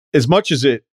As much as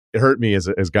it hurt me as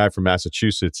a guy from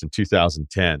Massachusetts in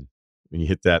 2010, when you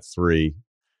hit that three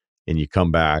and you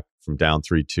come back from down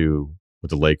 3-2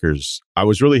 with the Lakers, I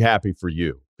was really happy for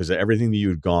you because everything that you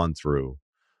had gone through,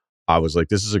 I was like,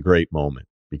 this is a great moment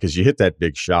because you hit that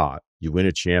big shot, you win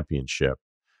a championship.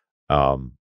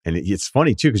 And it's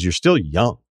funny too, because you're still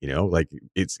young, like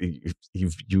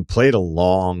you played a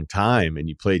long time and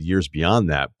you played years beyond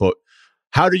that. But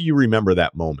how do you remember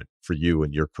that moment for you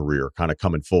and your career kind of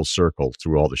coming full circle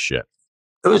through all the shit?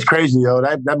 It was crazy, yo.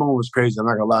 That moment was crazy. I'm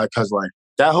not gonna lie, because like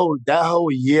that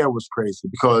whole year was crazy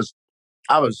because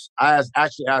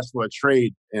actually asked for a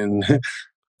trade in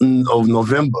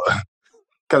November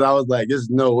because I was like, there's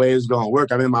no way it's gonna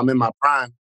work. I'm in my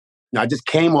prime. I just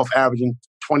came off averaging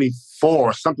 24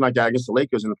 or something like that against the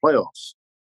Lakers in the playoffs,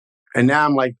 and now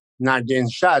I'm like not getting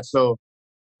shots. So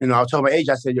I told my agent,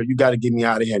 I said, yo, you got to get me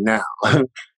out of here now.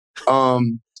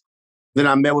 Then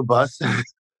I met with Bus.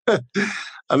 I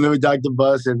met with Dr.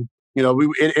 Bus, and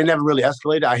it never really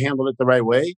escalated. I handled it the right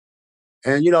way,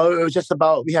 and it was just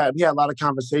about we had a lot of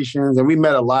conversations, and we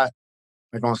met a lot.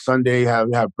 Like on Sunday,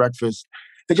 we have breakfast.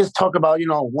 They just talk about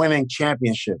winning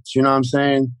championships. You know what I'm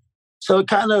saying? So it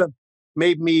kind of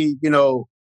made me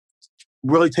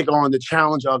really take on the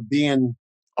challenge of being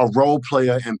a role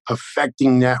player and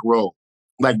perfecting that role,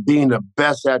 like being the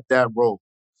best at that role.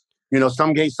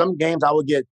 Some games I would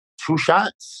get 2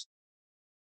 shots.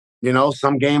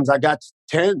 Some games I got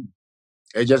 10.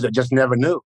 It just never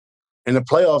knew. In the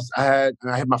playoffs, I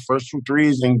hit my first 2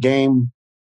 threes in game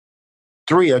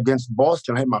 3 against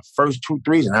Boston. I hit my first 2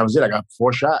 threes, and that was it. I got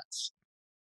 4 shots.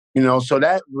 So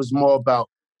that was more about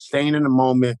staying in the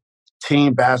moment,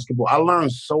 team basketball. I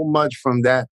learned so much from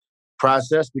that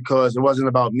process because it wasn't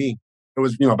about me. It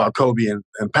was, about Kobe and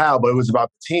Powell, but it was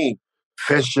about the team.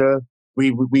 Fisher,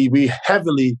 we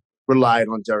heavily relied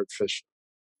on Derek Fisher.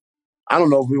 I don't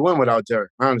know if we win without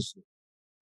Derek, honestly.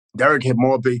 Derek hit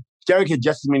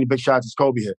just as many big shots as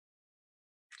Kobe hit.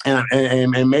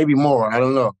 And maybe more. I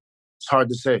don't know. It's hard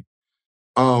to say.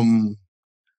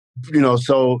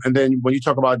 So, and then when you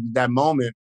talk about that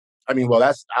moment, I'm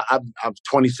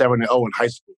 27-0 in high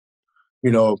school.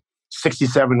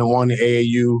 67-1 in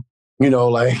AAU.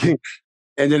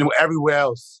 And then everywhere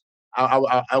else,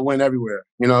 I went everywhere.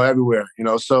 Everywhere.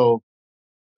 So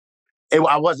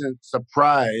I wasn't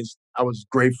surprised. I was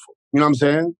grateful. You know what I'm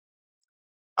saying?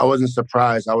 I wasn't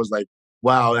surprised. I was like,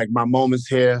 wow, like my moment's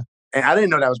here, and I didn't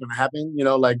know that was going to happen.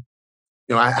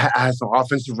 I had some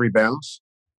offensive rebounds,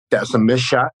 got some missed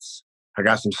shots, I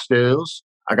got some steals,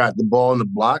 I got the ball in the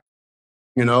block.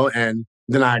 And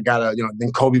then I got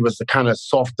then Kobe was the kind of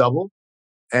soft double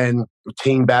and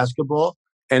team basketball.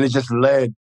 And it just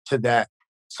led to that.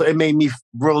 So it made me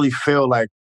really feel like,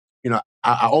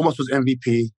 I almost was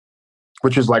MVP,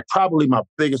 which was like probably my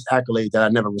biggest accolade that I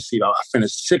never received. I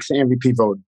finished 6th in MVP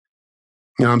voting.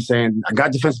 You know what I'm saying? I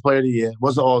got Defensive Player of the Year,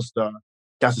 was an All-Star,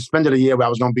 got suspended a year where I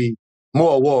was going to be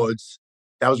more awards.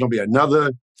 That was going to be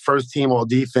another first team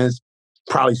All-Defense,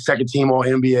 probably second team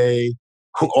All-NBA,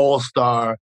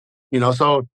 All-Star.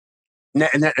 So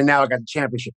and now I got the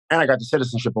championship and I got the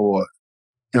citizenship award.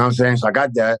 You know what I'm saying? So I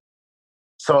got that.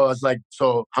 So it's like,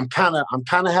 I'm kind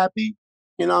of happy.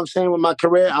 You know what I'm saying, with my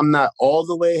career. I'm not all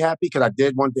the way happy because I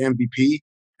did want the MVP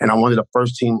and I wanted a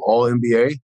first team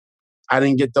All-NBA. I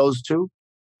didn't get those 2,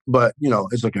 but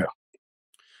it's okay.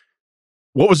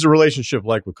 What was the relationship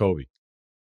like with Kobe?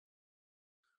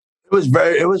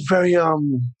 It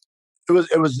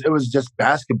was just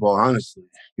basketball, honestly.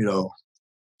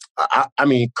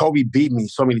 Kobe beat me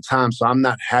so many times, so I'm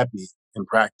not happy in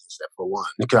practice, for one,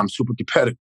 because I'm super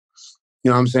competitive. You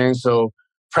know what I'm saying? So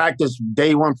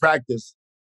day 1 practice,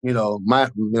 my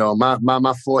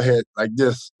forehead like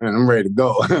this, and I'm ready to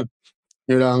go.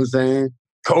 You know what I'm saying?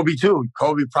 Kobe too.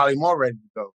 Kobe probably more ready to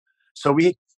go. So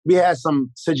we had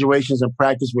some situations in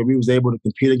practice where we was able to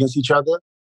compete against each other.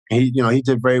 And he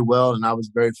did very well, and I was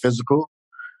very physical.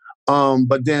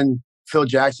 But then Phil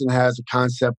Jackson has a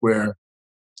concept where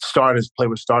starters play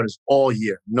with starters all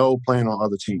year, no playing on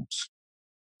other teams.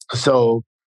 So,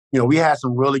 we had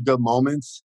some really good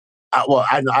moments.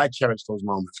 I cherish those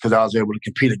moments because I was able to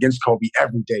compete against Kobe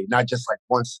every day, not just like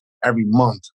once every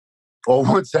month or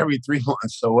once every 3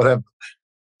 months or whatever.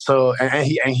 So, and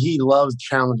he loves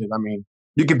challenges.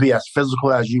 You can be as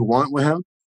physical as you want with him,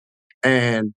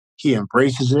 and he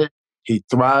embraces it. He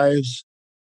thrives.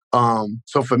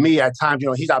 So for me, at times,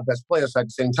 he's our best player. So at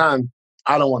the same time,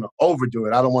 I don't want to overdo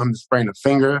it. I don't want him to sprain a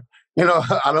finger.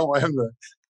 I don't want him to,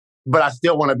 but I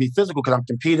still want to be physical because I'm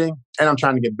competing and I'm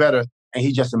trying to get better. And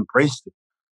he just embraced it,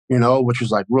 which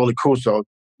was like really cool. So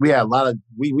we had a lot of,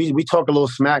 we talk a little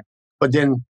smack, but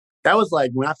then That was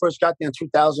like when I first got there in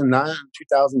 2009,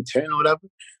 2010 or whatever.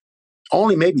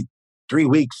 Only maybe 3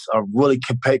 weeks of really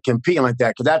competing like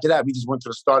that. Because after that, we just went to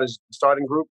the starting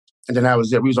group, and then that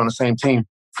was it. We was on the same team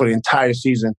for the entire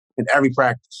season in every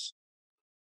practice.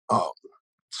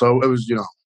 So it was,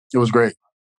 it was great.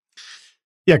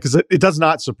 Yeah, because it does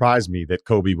not surprise me that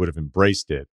Kobe would have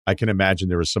embraced it. I can imagine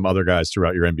there were some other guys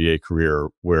throughout your NBA career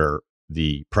where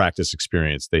the practice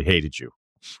experience, they hated you.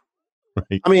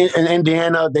 Right? I mean, in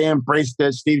Indiana, they embraced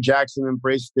it. Steve Jackson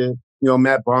embraced it.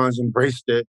 Matt Barnes embraced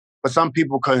it. But some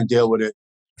people couldn't deal with it.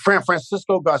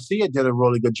 Francisco Garcia did a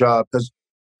really good job because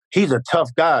he's a tough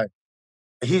guy.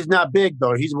 He's not big,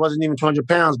 though. He wasn't even 200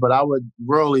 pounds, but I would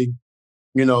really,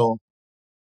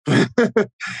 I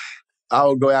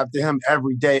would go after him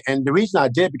every day. And the reason I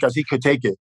did, because he could take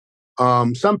it.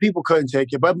 Some people couldn't take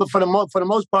it, but for the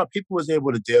most part, people was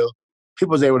able to deal.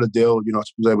 People was able to deal.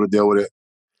 Was able to deal with it.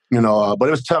 But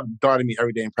it was tough guarding me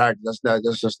every day in practice.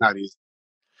 That's just not easy.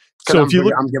 So I'm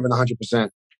giving 100%.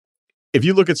 If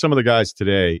you look at some of the guys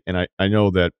today, and I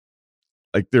know that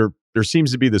like there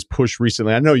seems to be this push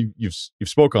recently. I know you've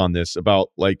spoke on this about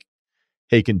like,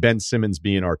 hey, can Ben Simmons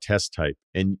be an Artest type?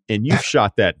 And you've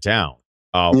shot that down.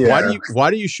 Yeah.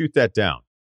 Why do you shoot that down?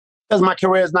 Because my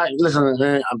career is not. Listen,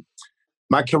 man,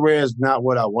 my career is not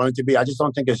what I want it to be. I just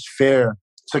don't think it's fair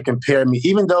to compare me,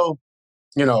 even though,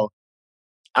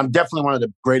 I'm definitely one of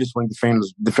the greatest wing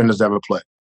defenders ever played.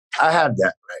 I have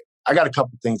that, right? I got a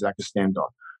couple things that I can stand on.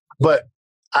 But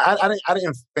I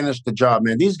didn't finish the job,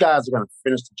 man. These guys are going to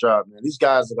finish the job, man. These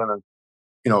guys are going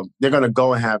to, they're going to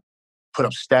go and put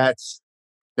up stats.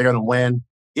 They're going to win.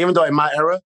 Even though in my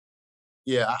era,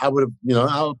 yeah, I would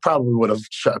have, probably would have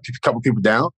shut a couple people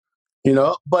down,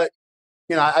 But,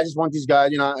 I just want these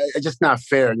guys, it's just not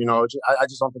fair, I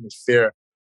just don't think it's fair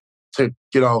to,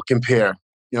 compare.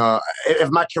 If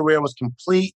my career was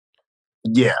complete,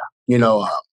 yeah,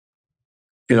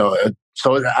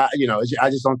 so I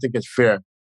just don't think it's fair,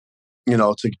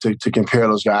 to compare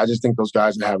those guys. I just think those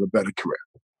guys have a better career.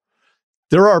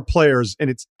 There are players,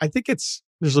 and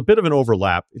there's a bit of an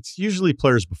overlap. It's usually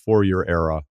players before your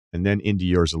era and then into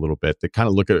yours a little bit that kind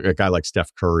of look at a guy like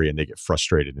Steph Curry and they get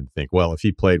frustrated and think, well, if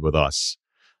he played with us,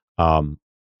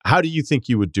 how do you think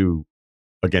you would do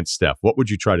against Steph? What would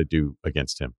you try to do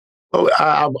against him? Oh,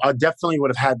 I definitely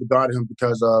would have had to guard him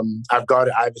because I've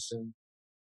guarded Iverson.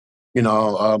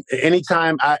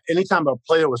 Anytime a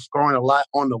player was scoring a lot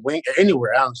on the wing,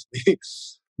 anywhere, honestly,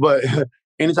 but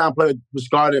anytime a player was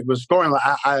scoring,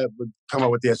 I would come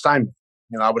up with the assignment.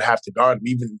 I would have to guard him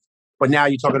even. But now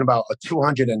you're talking about a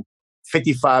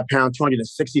 255-pound,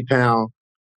 260-pound,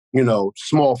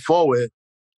 small forward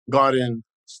guarding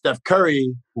Steph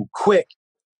Curry, who quick.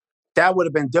 That would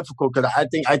have been difficult because I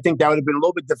think that would have been a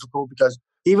little bit difficult because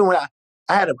even when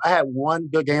I had one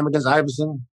good game against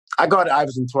Iverson, I guarded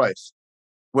Iverson twice,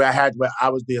 where I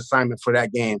was the assignment for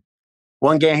that game.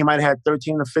 One game he might have had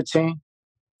 13 or 15,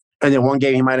 and then one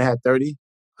game he might have had 30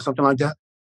 or something like that.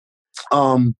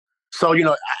 So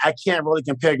I can't really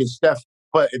compare against Steph,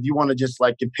 but if you want to just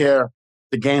like compare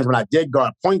the games when I did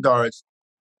guard point guards,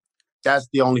 that's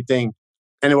the only thing,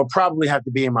 and it would probably have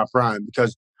to be in my prime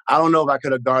because I don't know if I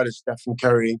could have guarded Stephen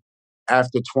Curry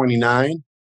after 29.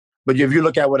 But if you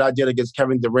look at what I did against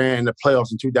Kevin Durant in the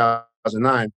playoffs in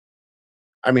 2009,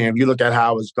 I mean, if you look at how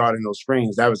I was guarding those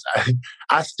screens,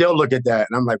 I still look at that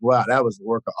and I'm like, wow, that was a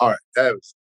work of art.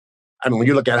 When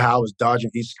you look at how I was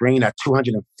dodging each screen at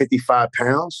 255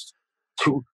 pounds,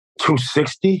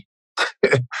 260,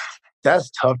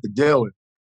 that's tough to deal with.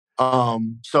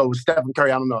 So with Stephen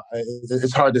Curry, I don't know.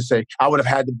 It's hard to say. I would have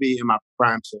had to be in my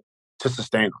prime to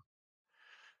sustain him.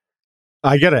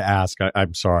 I got to ask.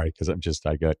 I'm sorry because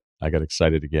I got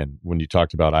excited again when you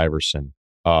talked about Iverson.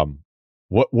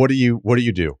 What do you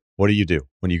do? What do you do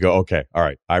when you go? Okay, all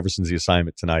right. Iverson's the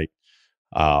assignment tonight.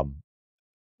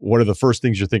 What are the first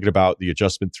things you're thinking about? The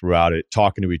adjustment throughout it,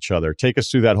 talking to each other. Take us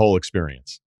through that whole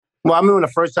experience. Well, I remember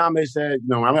the first time they said,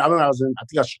 I remember I think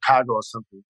I was Chicago or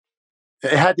something.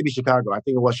 It had to be Chicago. I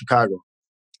think it was Chicago.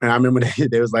 And I remember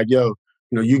they was like, yo,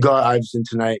 you guard Iverson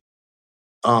tonight.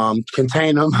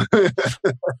 Contain him.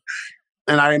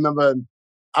 And I remember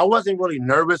I wasn't really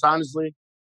nervous, honestly,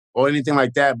 or anything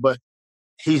like that, but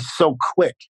he's so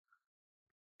quick.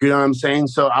 You know what I'm saying?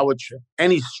 So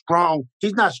and he's strong.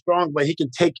 He's not strong, but he can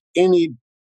take any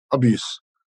abuse.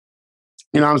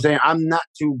 You know what I'm saying? I'm not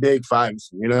too big for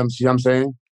Iverson. You know what I'm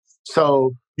saying?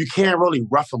 So you can't really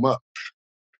rough him up.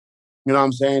 You know what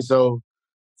I'm saying? So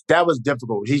that was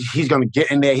difficult. He's going to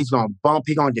get in there. He's going to bump.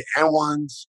 He's going to get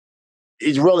N1s.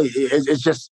 It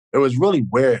was really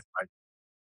weird, like,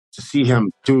 to see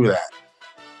him do that.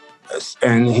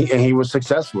 And he was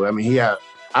successful. I mean, he had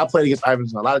I played against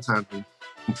Iverson a lot of times, and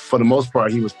for the most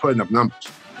part, he was putting up numbers.